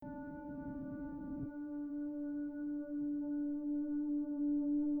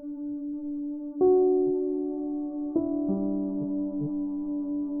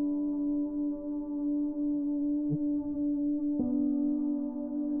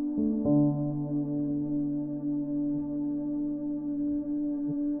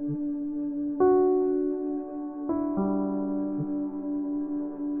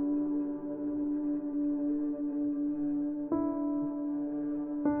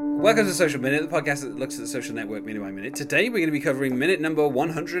Welcome to Social Minute, the podcast that looks at the social network minute by minute. Today we're going to be covering minute number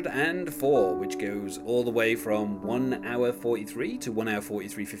 104, which goes all the way from 1 hour 43 to 1 hour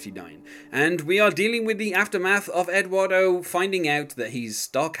 43:59. And we are dealing with the aftermath of Wardo finding out that his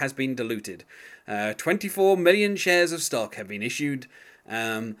stock has been diluted. 24 million shares of stock have been issued,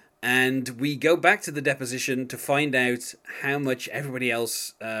 and we go back to the deposition to find out how much everybody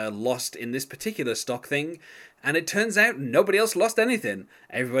else lost in this particular stock thing. And it turns out nobody else lost anything.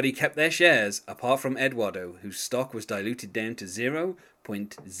 Everybody kept their shares, apart from Wardo, whose stock was diluted down to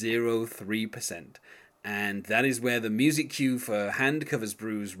 0.03%. And that is where the music cue for Hand Covers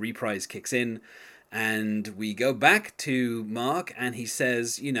Brews reprise kicks in. And we go back to Mark, and he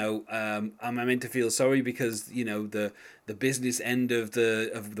says, I'm meant to feel sorry because, the business end of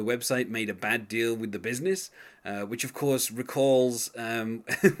the website made a bad deal with the business, which of course recalls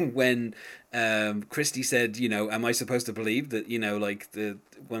when Christie said, am I supposed to believe that,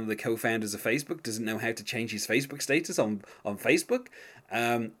 one of the co-founders of Facebook doesn't know how to change his Facebook status on Facebook?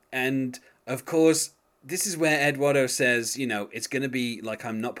 And of course, this is where Wardo says, it's going to be like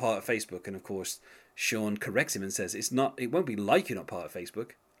I'm not part of Facebook. And of course, Sean corrects him and says, it won't be like you're not part of Facebook.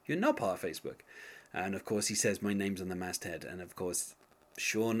 You're not part of Facebook. And of course, he says, my name's on the masthead. And of course,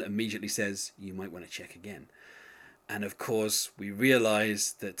 Sean immediately says, you might want to check again. And of course, we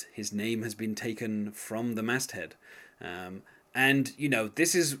realize that his name has been taken from the masthead. And,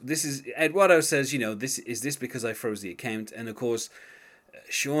 this is Wardo says, is this because I froze the account? And of course,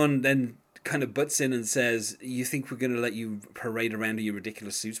 Sean then kind of butts in and says, you think we're going to let you parade around in your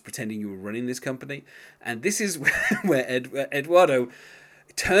ridiculous suits pretending you were running this company? And this is where Wardo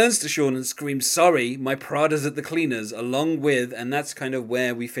turns to Sean and screams, sorry, my Prada's at the cleaners, along with, and that's kind of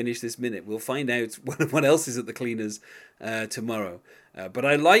where we finish this minute. We'll find out what else is at the cleaners tomorrow. But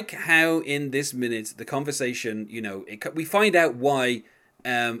I like how in this minute, the conversation, we find out why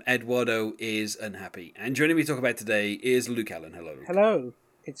Wardo is unhappy. And joining me to talk about today is Luke Allen. Hello, Luke. Hello.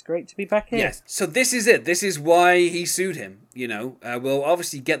 It's great to be back here. Yes. So this is it. This is why he sued him. We'll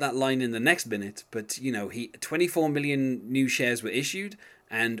obviously get that line in the next minute. But 24 million new shares were issued,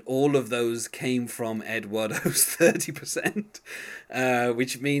 and all of those came from Wardo's 30%,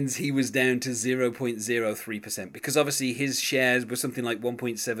 which means he was down to 0.03%. Because obviously his shares were something like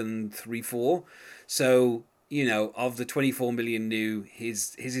 1.734. So of the 24 million new,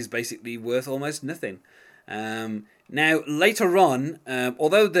 his is basically worth almost nothing. Now later on,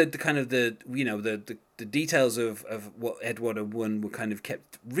 although the details of what Wardo won were kind of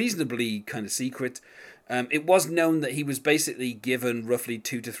kept reasonably kind of secret, it was known that he was basically given roughly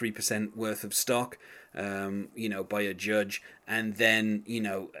 2 to 3% worth of stock, by a judge, and then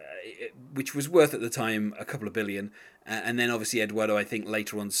which was worth at the time a couple of billion. And then obviously Wardo, I think,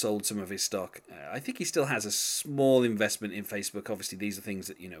 later on sold some of his stock. I think he still has a small investment in Facebook. Obviously, these are things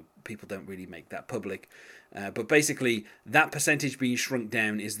that, people don't really make that public. But basically, that percentage being shrunk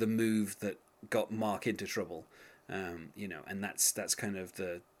down is the move that got Mark into trouble. And that's kind of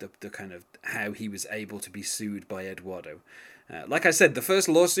the kind of how he was able to be sued by Wardo. Like I said, the first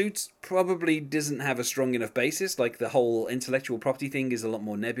lawsuit probably doesn't have a strong enough basis. Like the whole intellectual property thing is a lot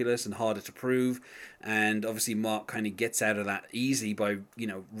more nebulous and harder to prove. And obviously Mark kind of gets out of that easy by,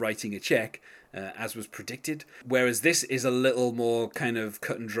 writing a check, as was predicted. Whereas this is a little more kind of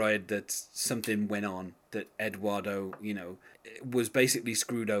cut and dried that something went on, that Wardo, was basically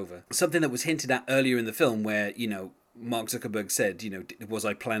screwed over. Something that was hinted at earlier in the film where, Mark Zuckerberg said, was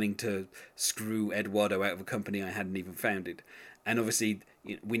I planning to screw Wardo out of a company I hadn't even founded? And obviously,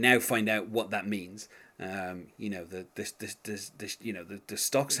 we now find out what that means. The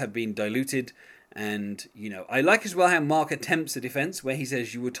stocks have been diluted, and I like as well how Mark attempts a defense where he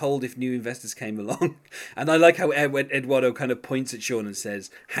says you were told if new investors came along, and I like how Wardo kind of points at Sean and says,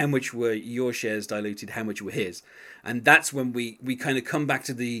 how much were your shares diluted, how much were his? And that's when we kind of come back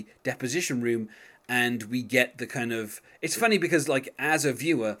to the deposition room. And we get the kind of... It's funny because, as a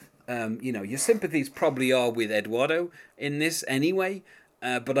viewer, your sympathies probably are with Wardo in this anyway.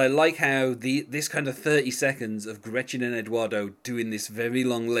 But I like how this kind of 30 seconds of Gretchen and Wardo doing this very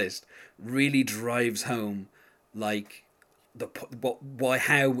long list really drives home, how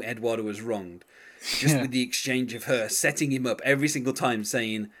Wardo was wronged. Just with the exchange of her setting him up every single time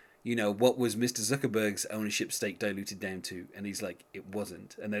saying... what was Mr. Zuckerberg's ownership stake diluted down to? And he's like, it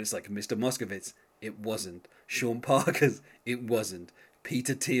wasn't. And then it's like, Mr. Moskovitz, it wasn't. Sean Parker's, it wasn't.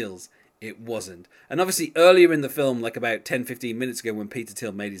 Peter Thiel's, it wasn't. And obviously earlier in the film, like about 10-15 minutes ago when Peter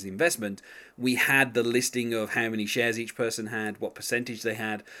Thiel made his investment, we had the listing of how many shares each person had, what percentage they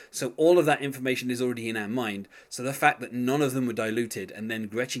had. So all of that information is already in our mind. So the fact that none of them were diluted, and then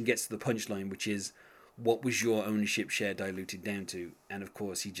Gretchen gets to the punchline, which is, what was your ownership share diluted down to? And of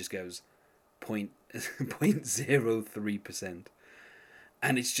course, he just goes 0.03%.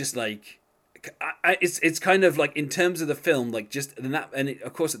 And it's just like, it's kind of like, in terms of the film, like just and that, and it,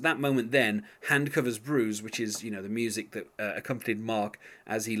 of course at that moment then, Hand Covers Bruise, which is, the music that accompanied Mark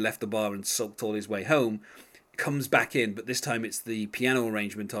as he left the bar and sulked all his way home, comes back in, but this time it's the piano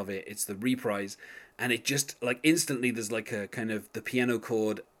arrangement of it, it's the reprise, and it just like instantly there's like a kind of, the piano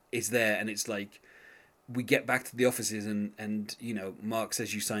chord is there, and it's like, we get back to the offices, and Mark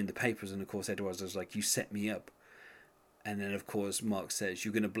says, you signed the papers, and of course Edwards was like, you set me up. And then of course Mark says,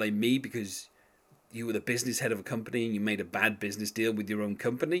 you're going to blame me because you were the business head of a company and you made a bad business deal with your own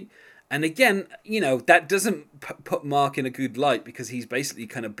company. And again, that doesn't put Mark in a good light, because he's basically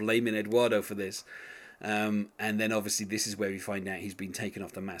kind of blaming Eduardo for this. And then obviously this is where we find out he's been taken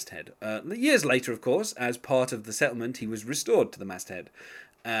off the masthead. Years later, of course, as part of the settlement, he was restored to the masthead.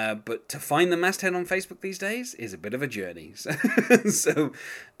 But to find the masthead on Facebook these days is a bit of a journey. So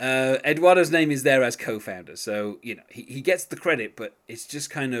Eduardo's name is there as co-founder. So, he gets the credit, but it's just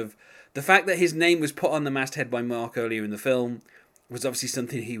kind of, the fact that his name was put on the masthead by Mark earlier in the film was obviously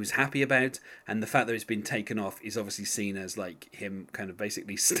something he was happy about, and the fact that it's been taken off is obviously seen as like him kind of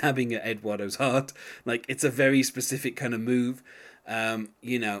basically stabbing at Eduardo's heart. Like, it's a very specific kind of move, and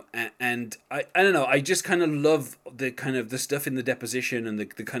I don't know, I just kind of love the kind of the stuff in the deposition and the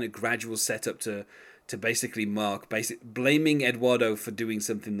kind of gradual setup to basically Mark blaming Eduardo for doing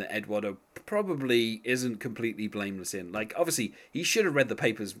something that Eduardo probably isn't completely blameless in. Like, obviously he should have read the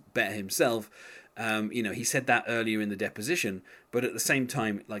papers better himself. He said that earlier in the deposition, but at the same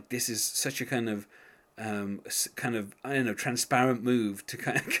time, like, this is such a kind of I don't know, transparent move to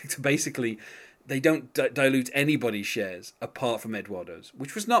kind of, to basically, they don't dilute anybody's shares apart from Eduardo's,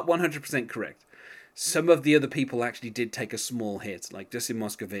 which was not 100% correct. Some of the other people actually did take a small hit, like Dustin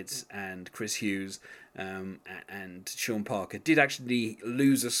Moskovitz and Chris Hughes and Sean Parker did actually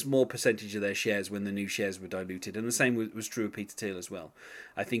lose a small percentage of their shares when the new shares were diluted, and the same was true of Peter Thiel as well.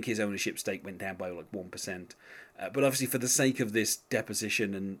 I think his ownership stake went down by like 1%. But obviously, for the sake of this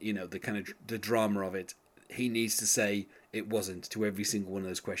deposition and the kind of the drama of it, he needs to say it wasn't to every single one of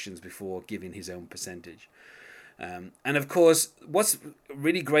those questions before giving his own percentage. And of course, what's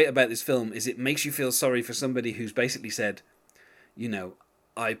really great about this film is it makes you feel sorry for somebody who's basically said,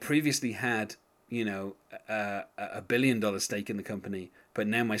 I previously had, $1 billion stake in the company, but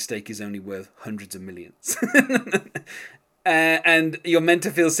now my stake is only worth hundreds of millions. And you're meant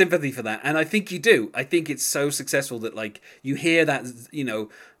to feel sympathy for that. And I think you do. I think it's so successful that, like, you hear that,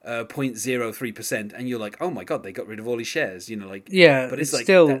 0.03%, and you're like, oh my God, they got rid of all his shares, Yeah, but it's like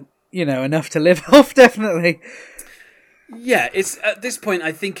still... that, enough to live off, definitely. Yeah, it's at this point,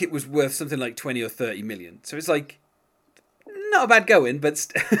 I think it was worth something like 20 or 30 million. So it's like, not a bad going, but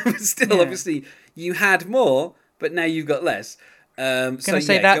still, yeah. Obviously, you had more, but now you've got less.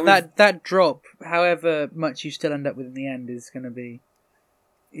 That drop, however much you still end up with in the end, is going to be,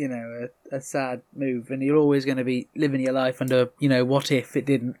 a sad move, and you're always going to be living your life under, what if it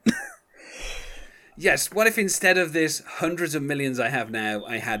didn't. Yes, what if instead of this hundreds of millions I have now,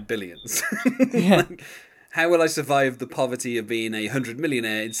 I had billions? Yeah. Like, how will I survive the poverty of being 100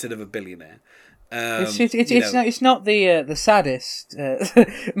 millionaire instead of a billionaire? It's not the saddest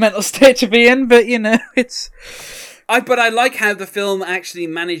mental state to be in, but it's. But I like how the film actually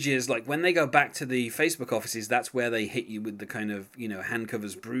manages, like, when they go back to the Facebook offices, that's where they hit you with the kind of Hand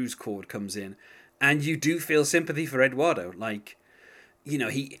Covers Bruise chord comes in, and you do feel sympathy for Eduardo, like.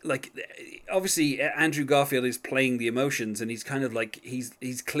 He, like, obviously Andrew Garfield is playing the emotions, and he's kind of like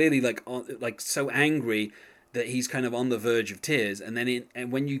he's clearly like so angry that he's kind of on the verge of tears, and then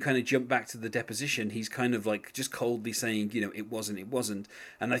and when you kind of jump back to the deposition, he's kind of like just coldly saying, it wasn't,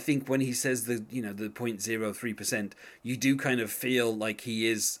 and I think when he says the the 0.03%, you do kind of feel like he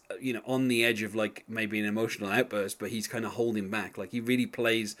is on the edge of like maybe an emotional outburst, but he's kind of holding back, like he really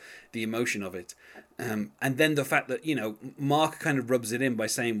plays the emotion of it. And then the fact that, Mark kind of rubs it in by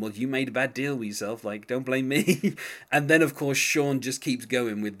saying, well, you made a bad deal with yourself, like, don't blame me. And then, of course, Sean just keeps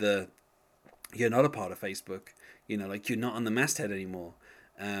going with the, you're not a part of Facebook, like, you're not on the masthead anymore.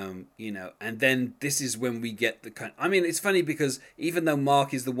 And then this is when we get the kind. I mean, it's funny because even though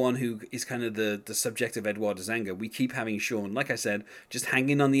Mark is the one who is kind of the subject of Eduardo's anger, we keep having Sean, like I said, just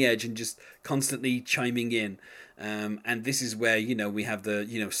hanging on the edge and just constantly chiming in. And this is where, we have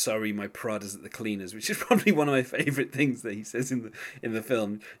the, sorry, my Prada's at the cleaners, which is probably one of my favorite things that he says in the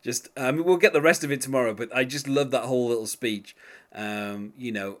film. Just, we'll get the rest of it tomorrow, but I just love that whole little speech. And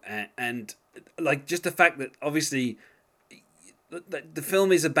like just the fact that obviously the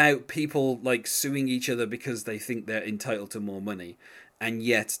film is about people like suing each other because they think they're entitled to more money. and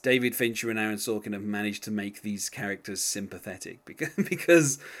yet David Fincher and Aaron Sorkin have managed to make these characters sympathetic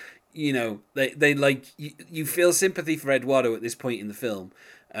because you know they like you feel sympathy for Eduardo at this point in the film.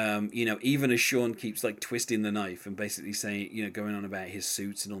 You know, even as Sean keeps like twisting the knife and basically saying, you know, going on about his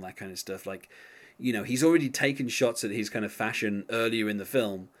suits and all that kind of stuff, like, you know, he's already taken shots at his kind of fashion earlier in the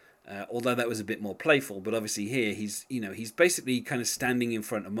film, although that was a bit more playful. But obviously here he's basically kind of standing in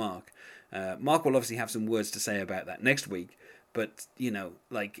front of Mark. Mark will obviously have some words to say about that next week. But, you know,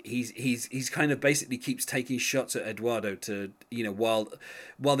 like he's kind of basically keeps taking shots at Eduardo to, you know,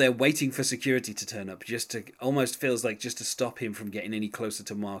 while they're waiting for security to turn up, just to almost feels like just to stop him from getting any closer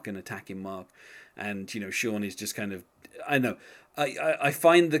to Mark and attacking Mark. And, you know, Sean is just kind of, I know, I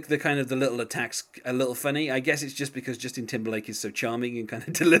find the kind of the little attacks a little funny. I guess it's just because Justin Timberlake is so charming and kind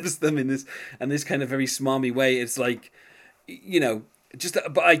of delivers them in this kind of very smarmy way. It's like, you know, just,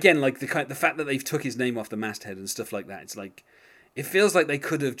 but again, like the fact that they've took his name off the masthead and stuff like that. It's like, it feels like they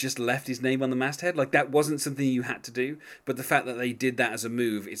could have just left his name on the masthead. Like, that wasn't something you had to do. But the fact that they did that as a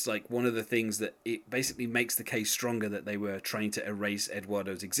move, it's like one of the things that it basically makes the case stronger that they were trying to erase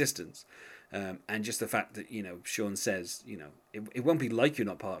Eduardo's existence. And just the fact that, you know, Sean says, you know, it won't be like you're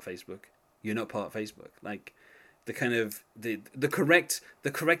not part of Facebook. You're not part of Facebook. Like, the kind of the correct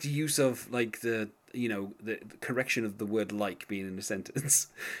use of, like, the correction of the word like being in a sentence.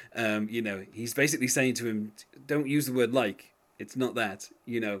 You know, he's basically saying to him, don't use the word like. It's not that,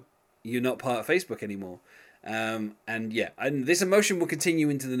 you know, you're not part of Facebook anymore. And yeah, and this emotion will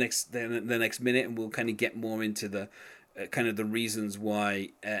continue into the next minute, and we'll kind of get more into the kind of the reasons why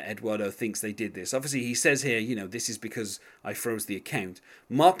Eduardo thinks they did this. Obviously, he says here, you know, this is because I froze the account.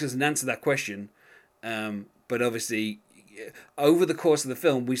 Mark doesn't answer that question, but obviously, over the course of the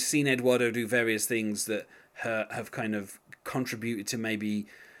film, we've seen Eduardo do various things that have kind of contributed to maybe,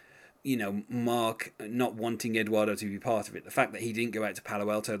 you know, Mark not wanting Eduardo to be part of it. The fact that he didn't go out to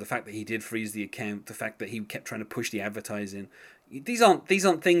Palo Alto, the fact that he did freeze the account, the fact that he kept trying to push the advertising. These aren't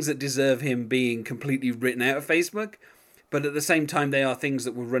things that deserve him being completely written out of Facebook, but at the same time, they are things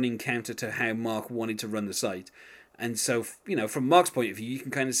that were running counter to how Mark wanted to run the site. And so, you know, from Mark's point of view, you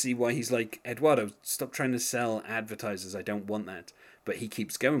can kind of see why he's like, Eduardo, stop trying to sell advertisers. I don't want that. But he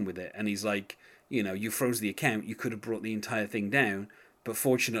keeps going with it. And he's like, you know, you froze the account. You could have brought the entire thing down. But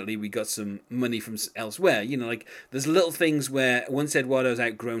fortunately, we got some money from elsewhere. You know, like, there's little things where once Eduardo's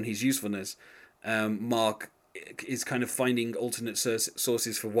outgrown his usefulness, Mark is kind of finding alternate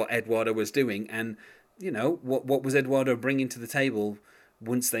sources for what Eduardo was doing. And, you know, what was Eduardo bringing to the table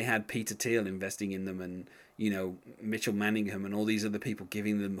once they had Peter Thiel investing in them and, you know, Mitchell Manningham and all these other people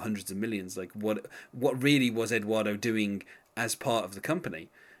giving them hundreds of millions? Like, what really was Eduardo doing as part of the company?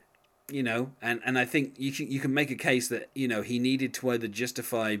 You know, and I think you can make a case that, you know, he needed to either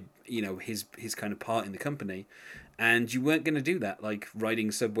justify, you know, his kind of part in the company, and you weren't going to do that, like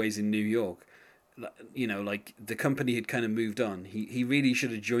riding subways in New York. You know, like, the company had kind of moved on. He really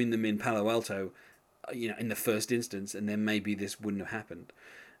should have joined them in Palo Alto, you know, in the first instance, and then maybe this wouldn't have happened.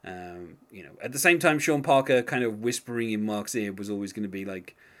 You know, at the same time, Sean Parker kind of whispering in Mark's ear was always going to be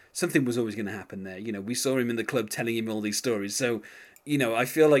like, something was always going to happen there. You know, we saw him in the club telling him all these stories, so, you know, I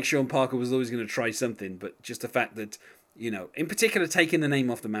feel like Sean Parker was always going to try something, but just the fact that, you know, in particular, taking the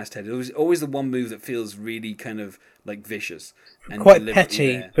name off the masthead, it was always the one move that feels really kind of, like, vicious. And quite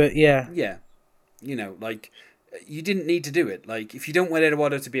petty, there. But yeah. Yeah. You know, like, you didn't need to do it. Like, if you don't want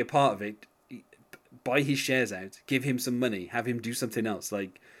Eduardo to be a part of it, buy his shares out, give him some money, have him do something else.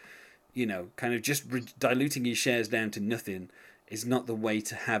 Like, you know, kind of just diluting his shares down to nothing is not the way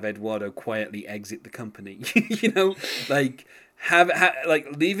to have Eduardo quietly exit the company. You know, like,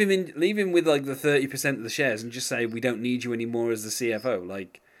 leave him with like the 30% of the shares and just say, we don't need you anymore as the CFO.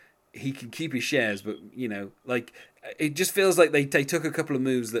 Like, he can keep his shares, but, you know, like, it just feels like they took a couple of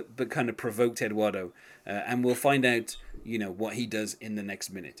moves that kind of provoked Eduardo, and we'll find out, you know, what he does in the next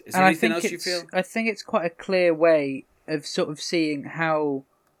minute. Is there anything else you feel? I think it's quite a clear way of sort of seeing how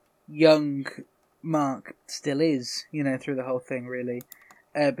young Mark still is, you know, through the whole thing, really,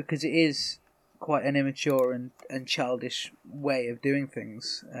 because it is quite an immature and childish way of doing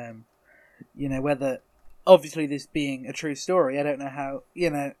things. You know, whether, obviously, this being a true story, I don't know how, you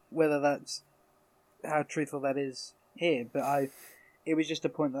know, whether that's how truthful that is here, but it was just a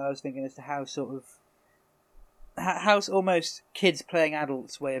point that I was thinking as to how sort of how's almost kids playing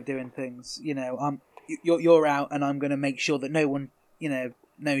adults way of doing things. You know, you're out, and I'm going to make sure that no one, you know,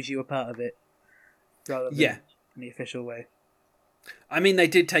 knows you were part of it, rather than in the official way. I mean, they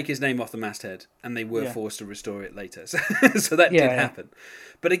did take his name off the masthead, and they were forced to restore it later, so that did happen.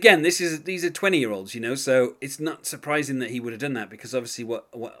 But again, these are 20-year-olds, you know, so it's not surprising that he would have done that, because obviously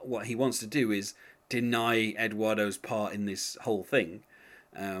what he wants to do is deny Eduardo's part in this whole thing.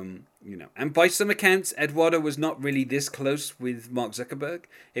 And by some accounts, Eduardo was not really this close with Mark Zuckerberg.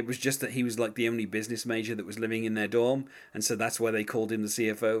 It was just that he was like the only business major that was living in their dorm, and so that's why they called him the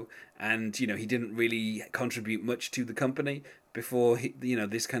CFO. And he didn't really contribute much to the company before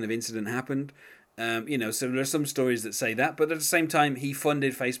this kind of incident happened. So there are some stories that say that, but at the same time, he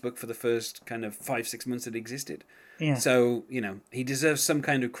funded Facebook for the first kind of 5-6 months it existed. Yeah. So, he deserves some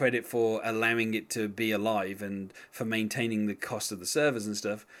kind of credit for allowing it to be alive and for maintaining the cost of the servers and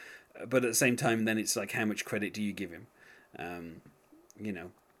stuff. But at the same time, then it's like, how much credit do you give him?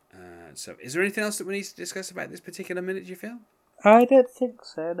 So is there anything else that we need to discuss about this particular minute, do you feel? I don't think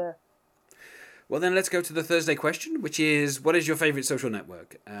so, no. Well, then let's go to the Thursday question, which is, what is your favourite social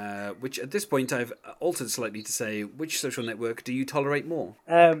network? Which at this point I've altered slightly to say, which social network do you tolerate more?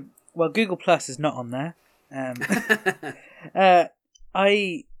 Well, Google Plus is not on there.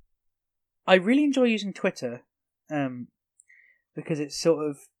 I really enjoy using Twitter, because it's sort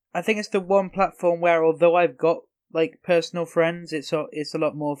of, I think it's the one platform where, although I've got like personal friends, it's a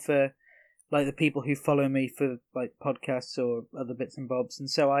lot more for like the people who follow me for like podcasts or other bits and bobs, and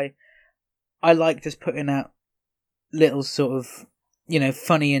so I like just putting out little sort of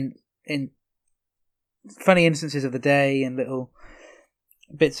funny funny instances of the day and little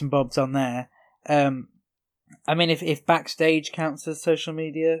bits and bobs on there. I mean, if Backstage counts as social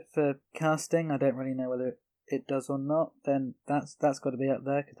media for casting, I don't really know whether it does or not, then that's got to be up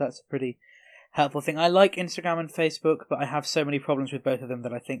there, because that's a pretty helpful thing. I like Instagram and Facebook, but I have so many problems with both of them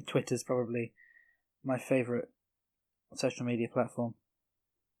that I think Twitter's probably my favourite social media platform.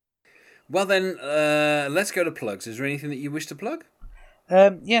 Well then, let's go to plugs. Is there anything that you wish to plug?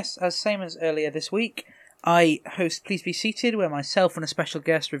 Yes, same as earlier this week, I host Please Be Seated, where myself and a special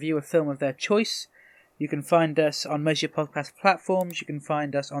guest review a film of their choice. You can find us on most of your podcast platforms. You can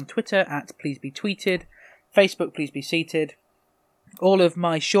find us on Twitter at Please Be Tweeted, Facebook Please Be Seated. All of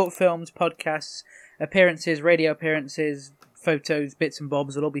my short films, podcasts, appearances, radio appearances, photos, bits and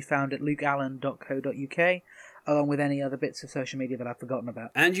bobs will all be found at lukeallen.co.uk, along with any other bits of social media that I've forgotten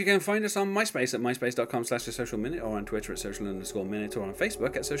about. And you can find us on MySpace at myspace.com/thesocialminute, or on Twitter at social_minute, or on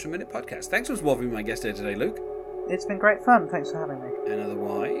Facebook at Social Minute Podcast. Thanks for being my guest here today, Luke. It's been great fun. Thanks for having me. And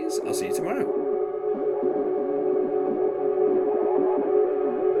otherwise, I'll see you tomorrow.